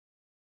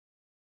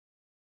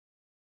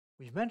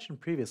We've mentioned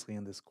previously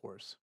in this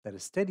course that a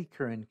steady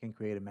current can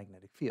create a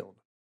magnetic field,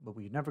 but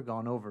we've never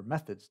gone over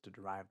methods to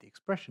derive the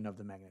expression of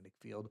the magnetic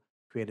field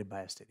created by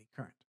a steady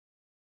current.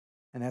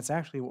 And that's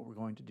actually what we're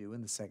going to do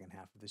in the second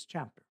half of this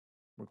chapter.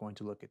 We're going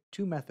to look at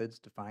two methods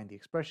to find the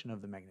expression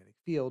of the magnetic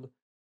field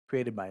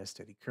created by a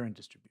steady current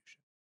distribution.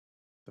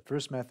 The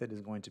first method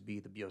is going to be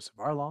the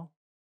Biot-Savart Law,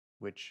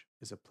 which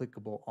is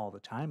applicable all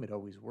the time. It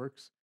always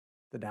works.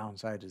 The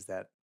downside is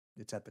that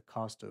it's at the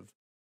cost of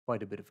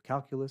quite a bit of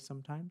calculus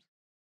sometimes.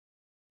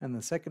 And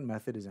the second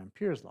method is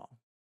Ampere's law,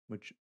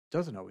 which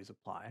doesn't always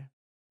apply.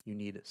 You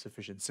need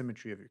sufficient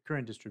symmetry of your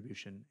current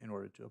distribution in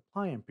order to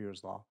apply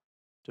Ampere's law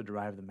to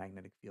derive the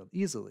magnetic field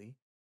easily.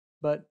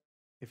 But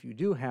if you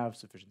do have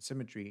sufficient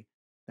symmetry,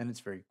 then it's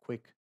very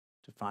quick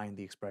to find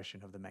the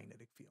expression of the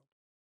magnetic field.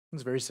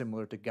 It's very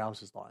similar to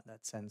Gauss's law in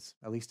that sense,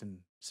 at least in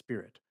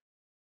spirit.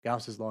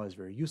 Gauss's law is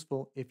very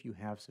useful if you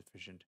have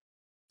sufficient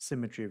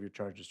symmetry of your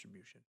charge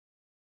distribution.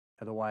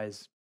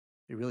 Otherwise,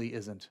 it really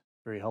isn't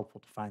very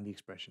helpful to find the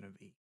expression of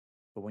E.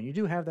 But when you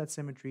do have that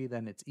symmetry,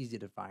 then it's easy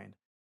to find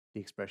the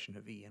expression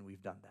of E, and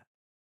we've done that.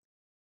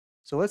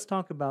 So let's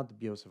talk about the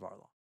Biot-Savart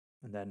law,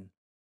 and then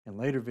in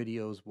later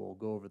videos, we'll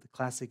go over the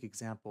classic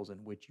examples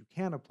in which you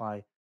can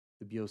apply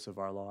the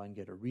Biot-Savart law and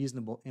get a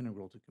reasonable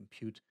integral to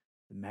compute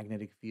the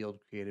magnetic field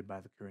created by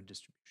the current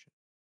distribution.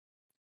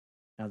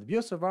 Now, the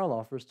Biot-Savart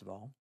law, first of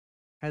all,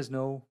 has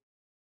no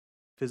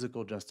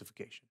physical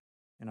justification.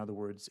 In other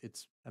words,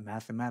 it's a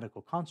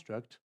mathematical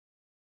construct.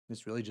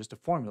 It's really just a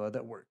formula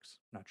that works.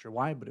 Not sure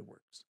why, but it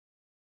works.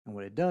 And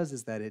what it does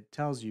is that it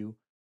tells you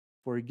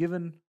for a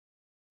given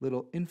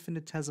little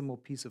infinitesimal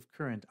piece of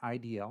current,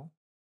 IDL,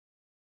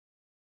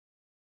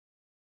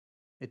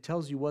 it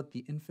tells you what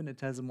the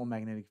infinitesimal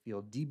magnetic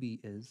field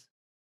dB is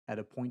at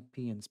a point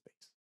P in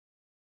space.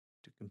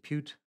 To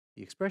compute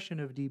the expression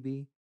of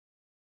dB,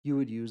 you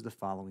would use the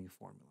following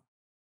formula.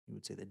 You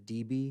would say that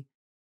dB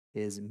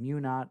is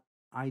mu naught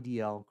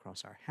IDL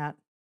cross r hat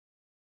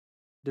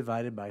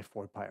divided by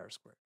 4 pi r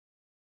squared.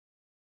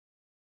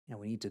 And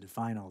we need to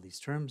define all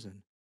these terms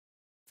and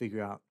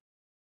figure out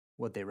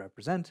what they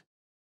represent.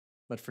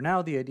 But for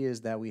now, the idea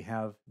is that we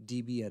have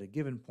dB at a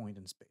given point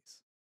in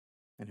space.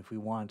 And if we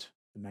want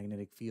the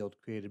magnetic field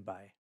created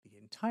by the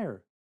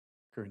entire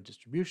current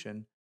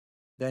distribution,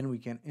 then we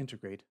can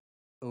integrate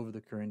over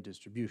the current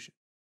distribution.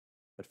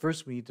 But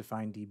first, we need to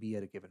find dB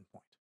at a given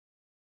point.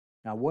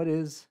 Now, what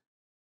is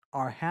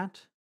r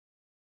hat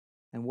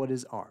and what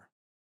is r?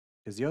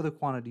 Because the other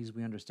quantities,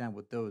 we understand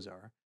what those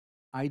are.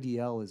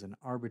 IDL is an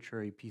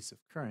arbitrary piece of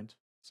current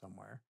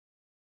somewhere.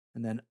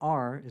 And then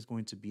r is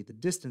going to be the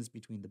distance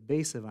between the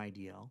base of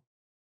IDL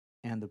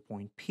and the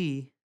point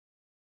P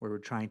where we're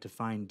trying to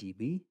find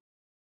dB.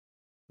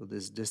 So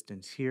this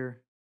distance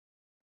here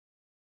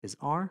is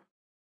r.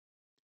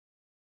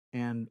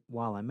 And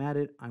while I'm at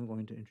it, I'm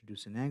going to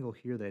introduce an angle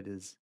here that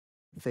is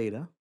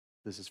theta.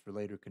 This is for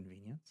later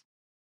convenience.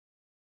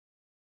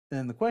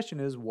 Then the question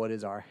is, what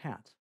is r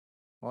hat?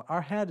 Well,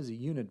 r hat is a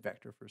unit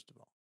vector, first of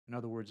all. In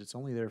other words, it's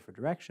only there for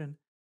direction,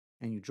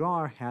 and you draw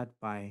r hat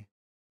by,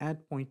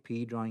 at point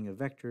P, drawing a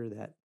vector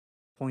that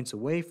points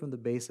away from the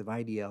base of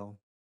IDL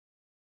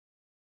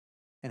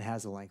and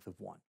has a length of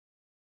 1.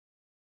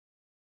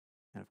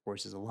 And of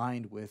course is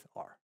aligned with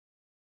r.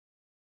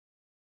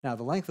 Now,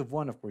 the length of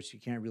 1, of course, you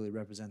can't really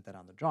represent that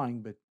on the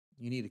drawing, but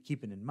you need to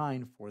keep it in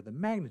mind for the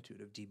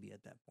magnitude of dB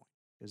at that point.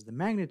 Because the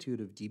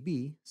magnitude of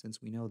dB,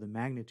 since we know the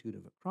magnitude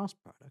of a cross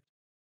product,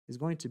 is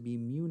going to be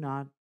mu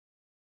naught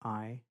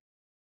I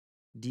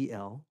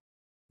dl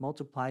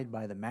multiplied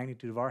by the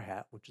magnitude of r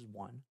hat, which is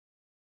 1,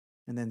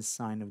 and then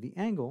sine of the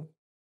angle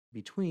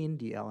between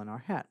dl and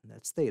r hat, and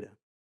that's theta.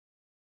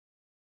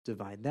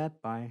 Divide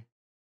that by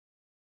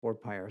 4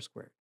 pi r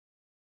squared.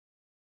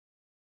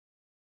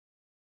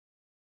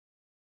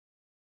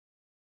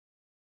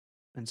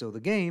 And so the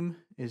game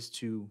is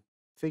to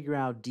figure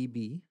out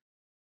dB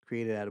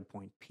created at a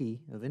point P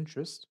of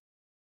interest,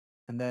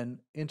 and then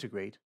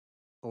integrate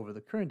over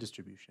the current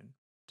distribution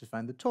to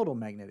find the total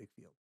magnetic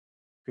field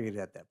created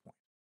at that point.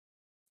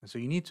 And so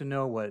you need to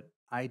know what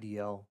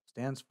IDL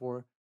stands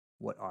for,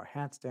 what r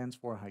hat stands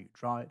for, how you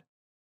draw it,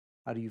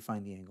 how do you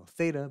find the angle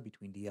theta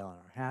between dl and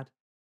r hat,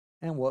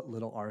 and what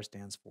little r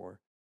stands for,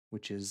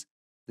 which is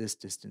this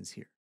distance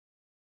here.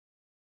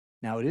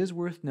 Now it is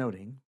worth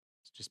noting,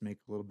 let's just make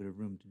a little bit of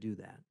room to do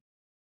that,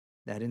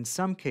 that in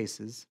some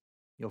cases,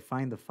 you'll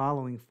find the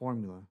following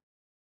formula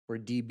for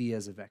dB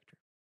as a vector.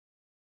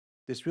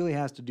 This really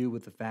has to do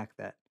with the fact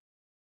that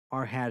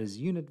r hat is a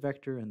unit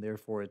vector, and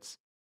therefore it's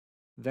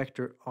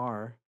vector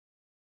r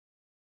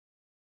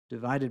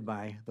divided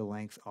by the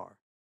length r.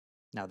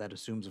 Now that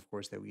assumes, of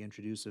course, that we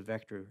introduce a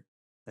vector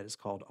that is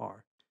called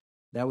r.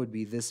 That would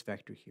be this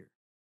vector here.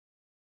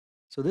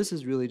 So this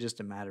is really just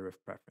a matter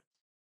of preference.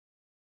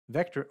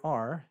 Vector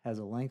r has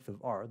a length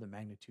of r, the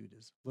magnitude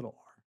is little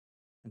r.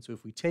 And so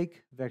if we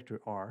take vector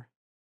r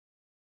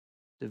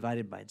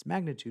divided by its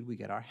magnitude, we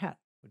get r hat,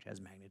 which has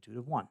magnitude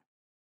of 1.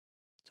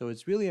 So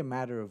it's really a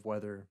matter of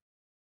whether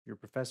your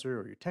professor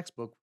or your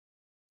textbook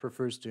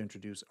prefers to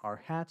introduce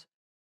r hat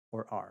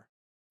or r.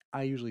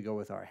 I usually go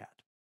with r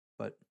hat.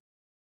 but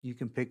you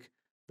can pick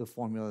the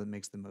formula that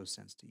makes the most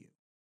sense to you.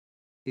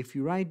 If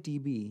you write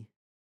dB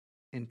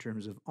in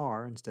terms of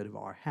r instead of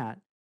r hat,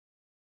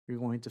 you're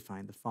going to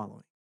find the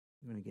following.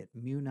 You're going to get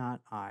mu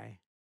naught I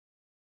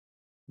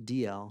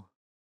dl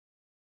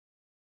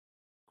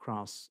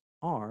cross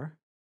r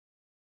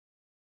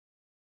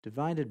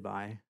divided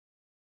by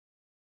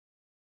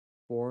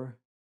 4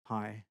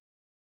 pi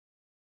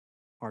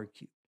r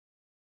cubed.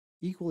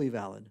 Equally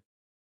valid,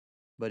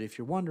 but if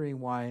you're wondering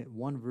why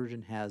one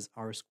version has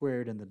r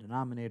squared in the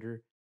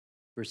denominator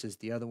versus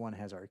the other one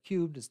has r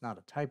cubed, it's not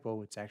a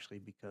typo, it's actually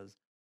because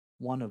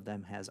one of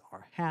them has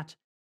r hat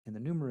in the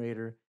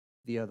numerator,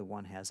 the other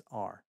one has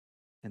r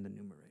in the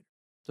numerator.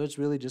 So it's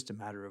really just a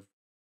matter of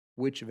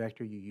which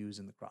vector you use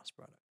in the cross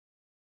product.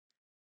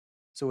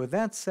 So with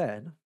that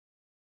said,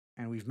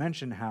 and we've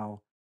mentioned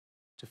how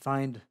to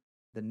find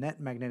the net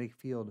magnetic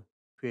field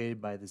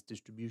created by this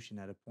distribution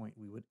at a point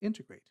we would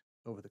integrate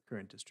over the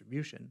current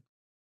distribution,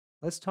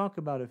 let's talk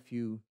about a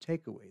few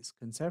takeaways,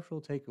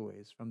 conceptual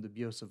takeaways from the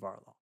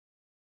Biot-Savart Law.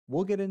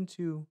 We'll get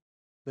into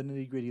the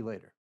nitty-gritty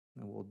later,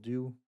 and we'll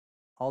do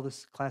all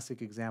the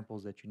classic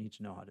examples that you need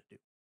to know how to do.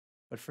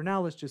 But for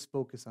now, let's just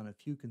focus on a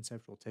few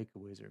conceptual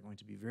takeaways that are going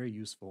to be very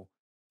useful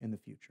in the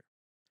future.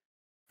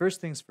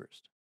 First things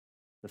first,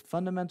 the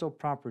fundamental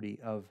property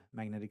of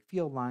magnetic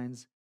field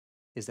lines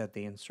is that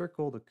they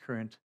encircle the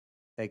current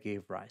that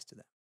gave rise to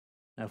them.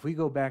 Now, if we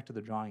go back to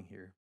the drawing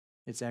here,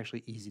 it's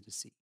actually easy to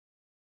see.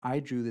 I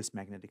drew this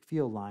magnetic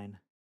field line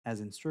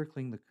as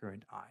encircling the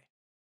current I.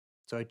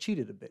 So I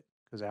cheated a bit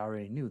because I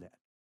already knew that.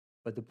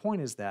 But the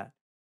point is that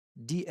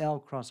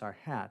dl cross r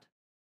hat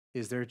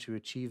is there to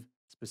achieve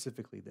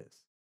specifically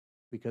this.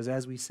 Because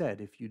as we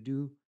said, if you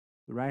do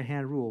the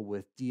right-hand rule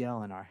with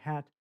dl and r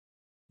hat,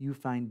 you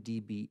find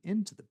dB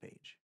into the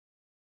page.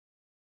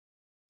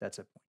 That's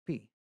at point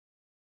P.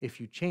 If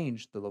you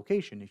change the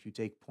location, if you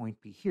take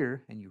point P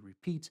here and you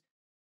repeat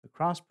the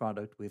cross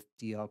product with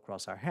dl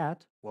cross r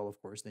hat, well,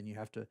 of course, then you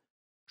have to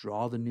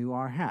draw the new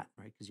r hat,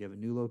 right? Because you have a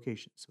new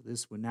location. So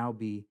this would now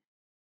be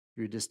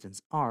your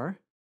distance r.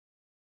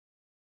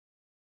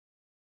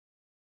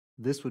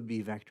 This would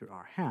be vector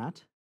r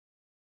hat.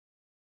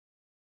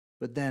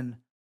 But then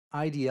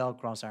IDL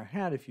cross r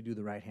hat, if you do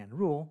the right-hand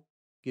rule,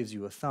 gives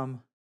you a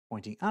thumb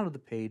pointing out of the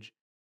page,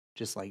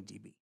 just like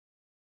dB.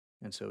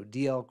 And so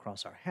dl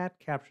cross r hat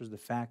captures the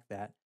fact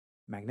that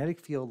magnetic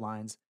field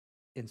lines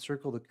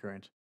encircle the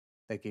current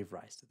that gave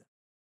rise to them.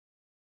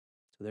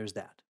 So there's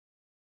that.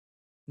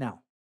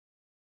 Now,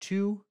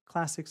 two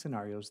classic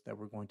scenarios that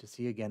we're going to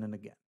see again and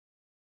again.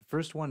 The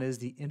first one is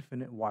the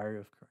infinite wire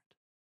of current.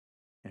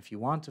 And if you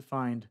want to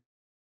find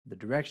the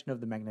direction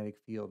of the magnetic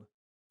field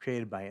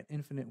created by an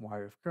infinite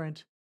wire of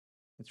current,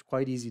 it's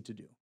quite easy to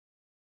do.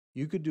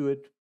 You could do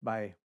it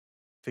by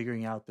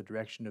figuring out the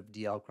direction of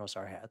dl cross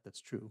r hat,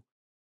 that's true,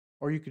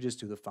 or you could just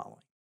do the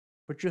following.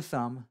 Put your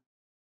thumb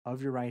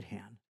of your right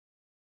hand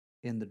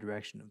in the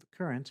direction of the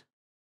current,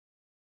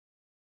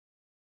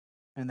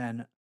 and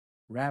then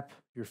wrap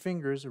your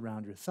fingers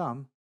around your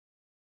thumb,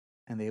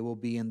 and they will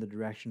be in the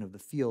direction of the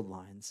field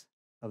lines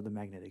of the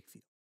magnetic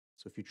field.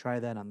 So if you try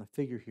that on the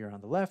figure here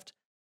on the left,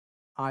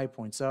 I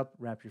points up,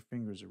 wrap your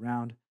fingers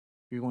around,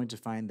 you're going to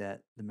find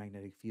that the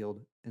magnetic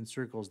field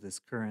encircles this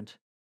current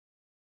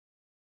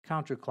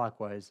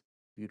counterclockwise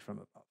viewed from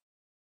above.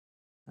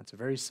 That's a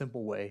very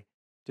simple way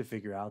to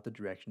figure out the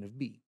direction of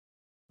B.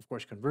 Of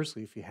course,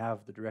 conversely, if you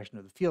have the direction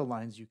of the field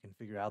lines, you can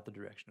figure out the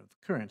direction of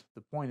the current.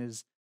 The point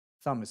is,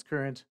 thumb is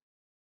current,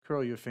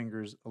 curl your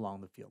fingers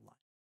along the field line.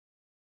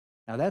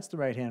 Now that's the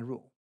right-hand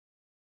rule.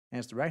 And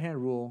it's the right-hand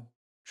rule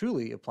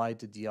truly applied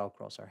to dl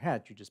cross r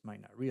hat, you just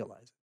might not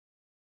realize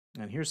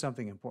it. And here's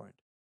something important.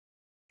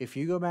 If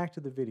you go back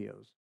to the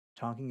videos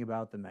talking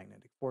about the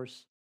magnetic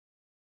force,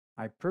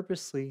 I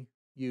purposely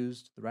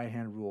used the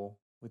right-hand rule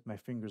with my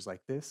fingers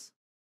like this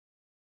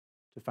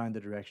to find the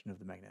direction of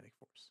the magnetic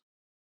force.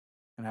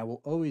 And I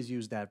will always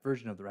use that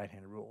version of the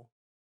right-hand rule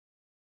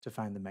to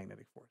find the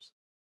magnetic force.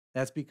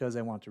 That's because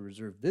I want to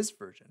reserve this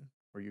version,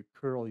 where you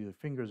curl your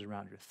fingers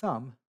around your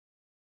thumb,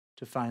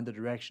 to find the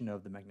direction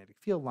of the magnetic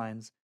field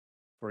lines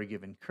for a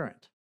given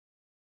current.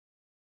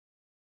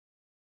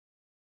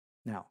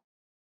 Now,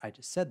 I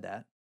just said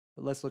that,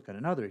 but let's look at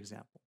another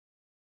example,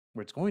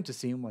 where it's going to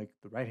seem like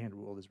the right-hand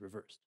rule is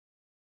reversed,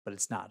 but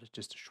it's not, it's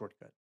just a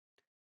shortcut.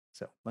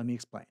 So let me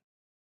explain.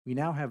 We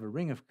now have a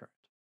ring of current,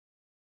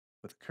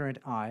 with current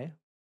I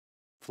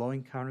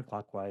flowing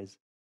counterclockwise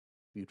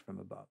viewed from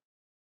above.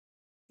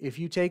 If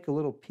you take a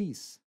little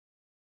piece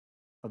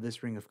of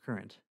this ring of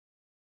current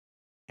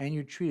and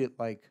you treat it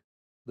like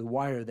the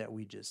wire that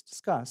we just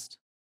discussed,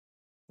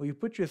 well, you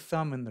put your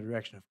thumb in the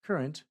direction of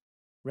current,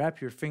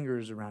 wrap your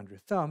fingers around your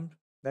thumb,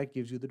 that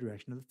gives you the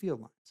direction of the field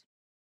lines.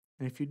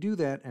 And if you do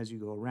that as you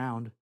go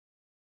around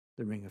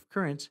the ring of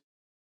current,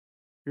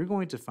 you're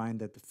going to find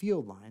that the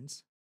field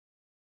lines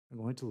are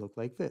going to look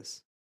like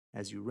this.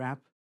 As you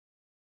wrap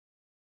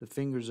the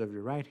fingers of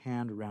your right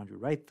hand around your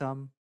right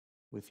thumb,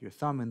 with your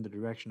thumb in the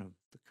direction of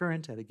the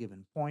current at a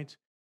given point,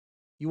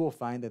 you will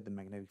find that the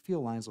magnetic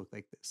field lines look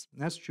like this.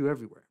 And that's true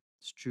everywhere.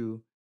 It's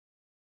true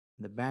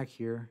in the back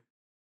here,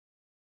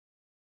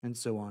 and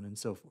so on and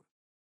so forth.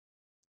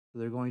 So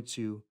they're going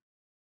to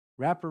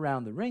wrap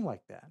around the ring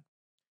like that,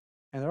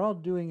 and they're all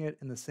doing it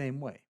in the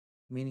same way,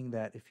 meaning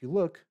that if you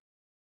look,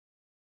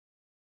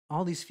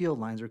 all these field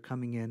lines are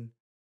coming in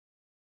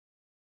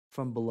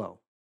from below.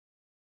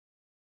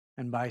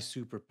 And by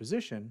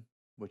superposition,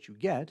 what you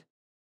get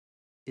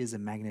is a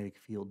magnetic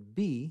field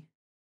B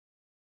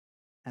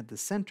at the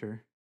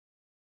center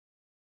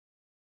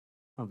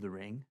of the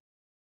ring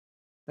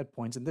that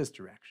points in this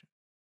direction.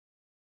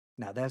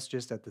 Now, that's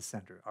just at the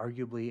center.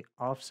 Arguably,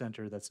 off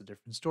center, that's a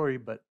different story,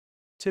 but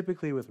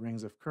typically with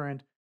rings of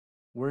current,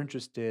 we're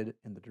interested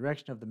in the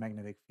direction of the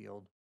magnetic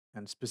field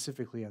and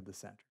specifically at the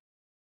center.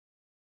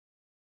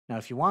 Now,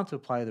 if you want to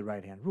apply the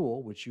right-hand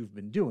rule, which you've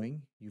been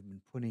doing, you've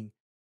been putting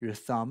your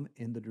thumb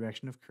in the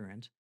direction of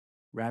current,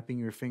 wrapping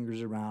your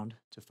fingers around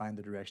to find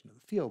the direction of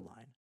the field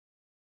line,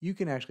 you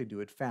can actually do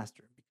it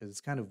faster because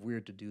it's kind of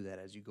weird to do that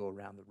as you go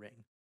around the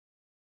ring.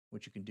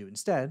 What you can do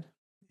instead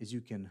is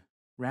you can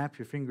wrap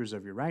your fingers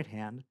of your right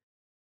hand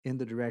in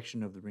the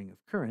direction of the ring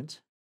of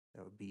current.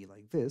 That would be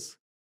like this,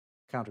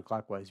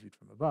 counterclockwise viewed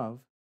from above,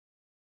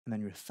 and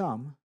then your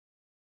thumb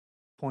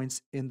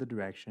points in the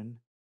direction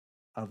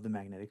of the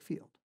magnetic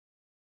field.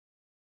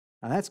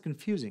 Now that's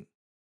confusing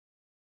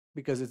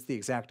because it's the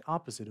exact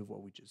opposite of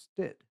what we just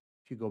did.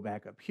 If you go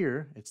back up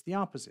here, it's the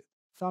opposite.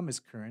 Thumb is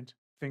current,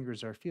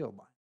 fingers are field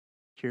line.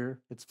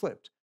 Here, it's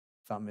flipped.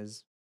 Thumb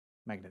is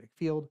magnetic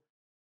field,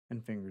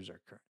 and fingers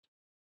are current.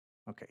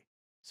 Okay,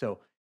 so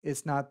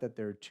it's not that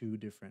there are two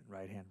different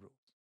right-hand rules.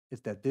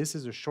 It's that this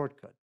is a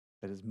shortcut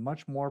that is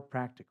much more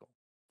practical.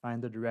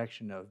 Find the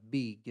direction of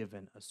B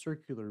given a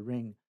circular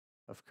ring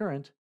of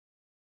current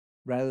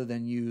rather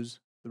than use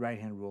the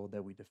right-hand rule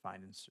that we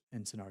defined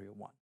in scenario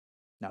 1.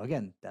 Now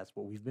again, that's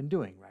what we've been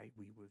doing, right?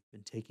 We've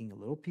been taking a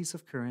little piece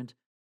of current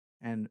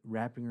and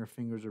wrapping our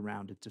fingers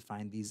around it to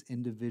find these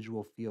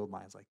individual field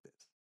lines like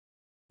this.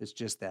 It's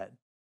just that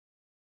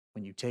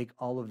when you take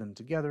all of them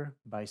together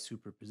by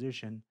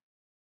superposition,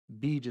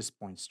 B just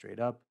points straight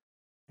up,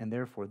 and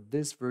therefore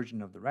this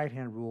version of the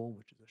right-hand rule,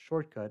 which is a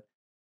shortcut,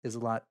 is a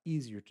lot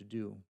easier to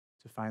do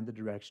to find the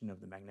direction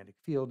of the magnetic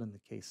field in the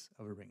case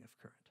of a ring of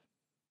current.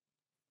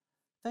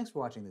 Thanks for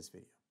watching this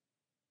video.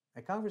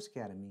 At Converse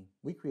Academy,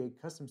 we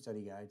create custom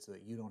study guides so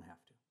that you don't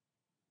have to.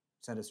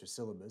 Send us your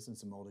syllabus and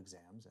some old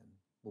exams, and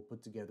we'll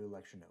put together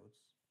lecture notes,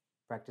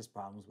 practice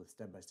problems with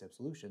step-by-step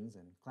solutions,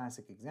 and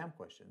classic exam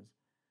questions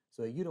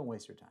so that you don't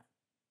waste your time.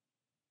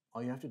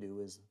 All you have to do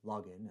is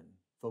log in and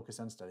focus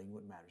on studying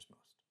what matters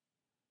most.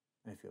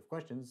 And if you have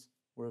questions,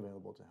 we're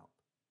available to help.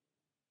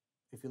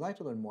 If you'd like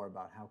to learn more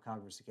about how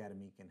Converse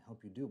Academy can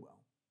help you do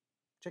well,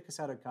 check us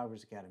out at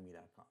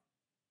converseacademy.com.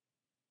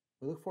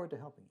 We look forward to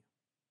helping you.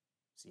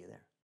 See you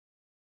there.